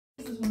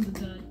this one's a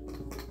dud.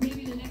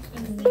 Maybe the next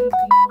best thing would be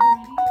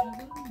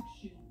already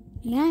evolution.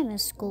 Yeah, I'm in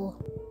school.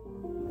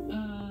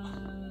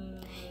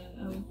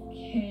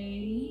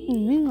 Okay.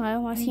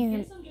 Meanwhile, I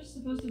guess I'm just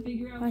supposed to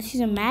figure out want to see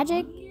some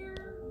magic?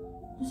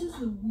 This is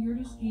the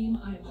weirdest game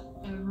I've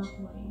ever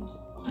played.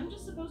 I'm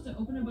just supposed to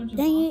open a bunch of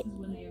Dang boxes it.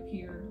 when they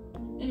appear,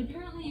 and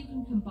apparently you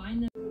can combine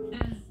them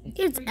as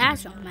It's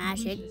actual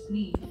magic. And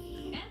hey,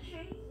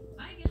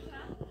 I get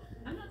that.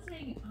 I'm not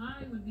saying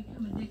I would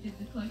become addicted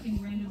to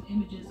collecting random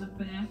images of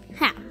FNAF characters.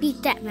 Ha!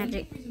 Beat that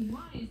magic. The reason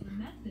why is the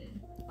method.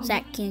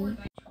 Zach King.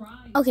 I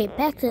tried. Okay,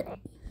 back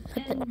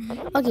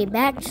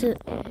to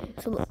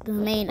the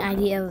main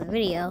idea of the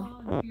video.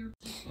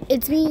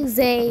 It's me,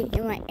 Zay,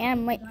 in my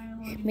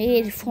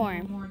animated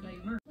form.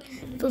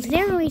 So today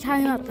we're going to be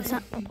talking about the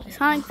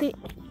Sonic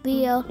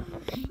video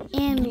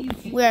and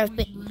where I've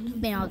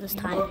been all this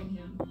time.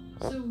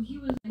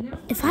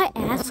 If I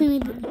actually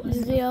made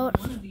this video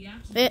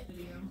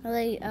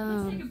really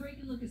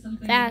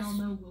fast,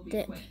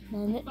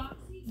 and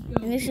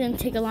this is going to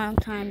take a long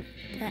time,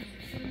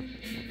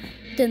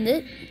 then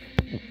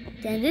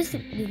this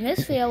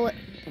video would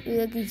be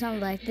looking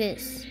something like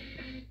this.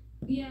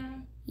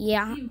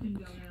 Yeah,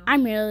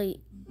 I'm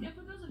really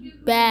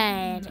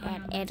bad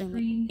at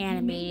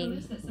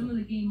animating.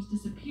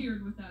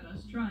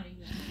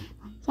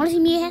 Want to see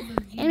me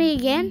animate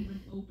again?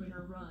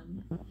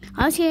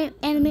 Want to see me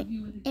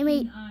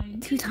animate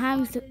 2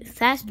 times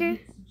faster?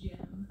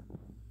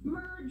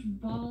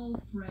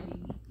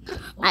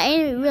 I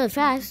animate really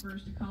fast.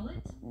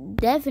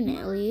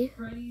 Definitely.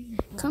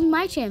 Come to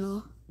my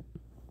channel.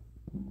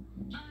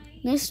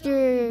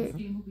 Mr.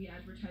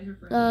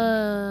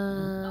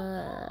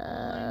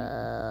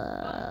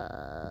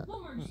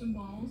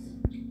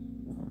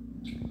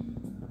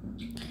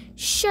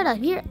 Shut up!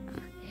 You're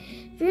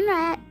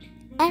not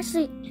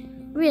actually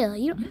real.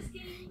 You're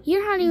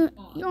not even a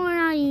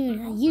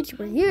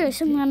YouTuber. You're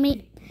something I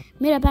made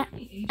up out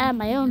of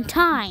my own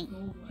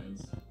time.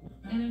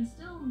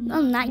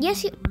 I'm not.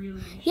 Yes,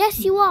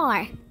 you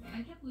are.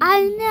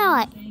 I know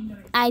it.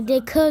 I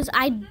did, 'cause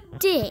I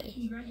did.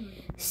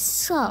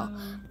 So,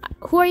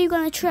 who are you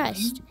gonna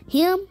trust?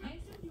 Him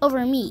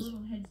over me?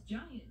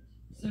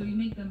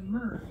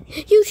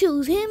 You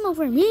choose him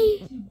over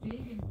me?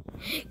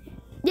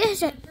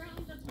 Yes, I'm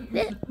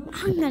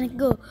gonna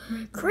go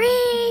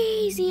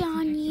crazy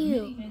on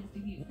you.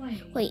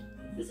 Wait,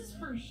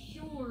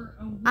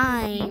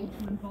 I'm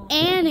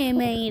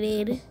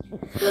animated.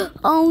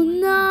 Oh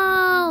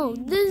no,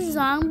 this is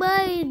on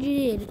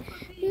budget.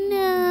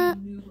 No.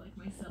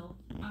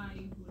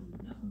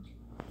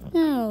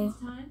 No.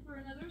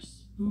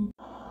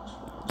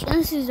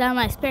 This is on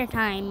my spare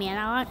time, man.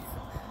 I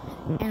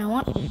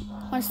want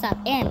to stop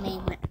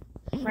animating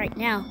right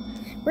now.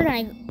 We're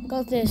gonna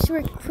go through this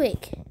real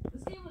quick.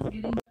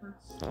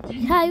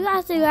 How you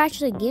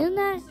actually getting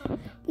that?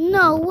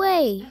 No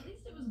way.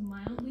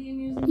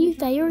 You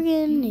thought you were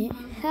getting it.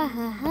 Ha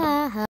ha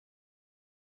ha ha.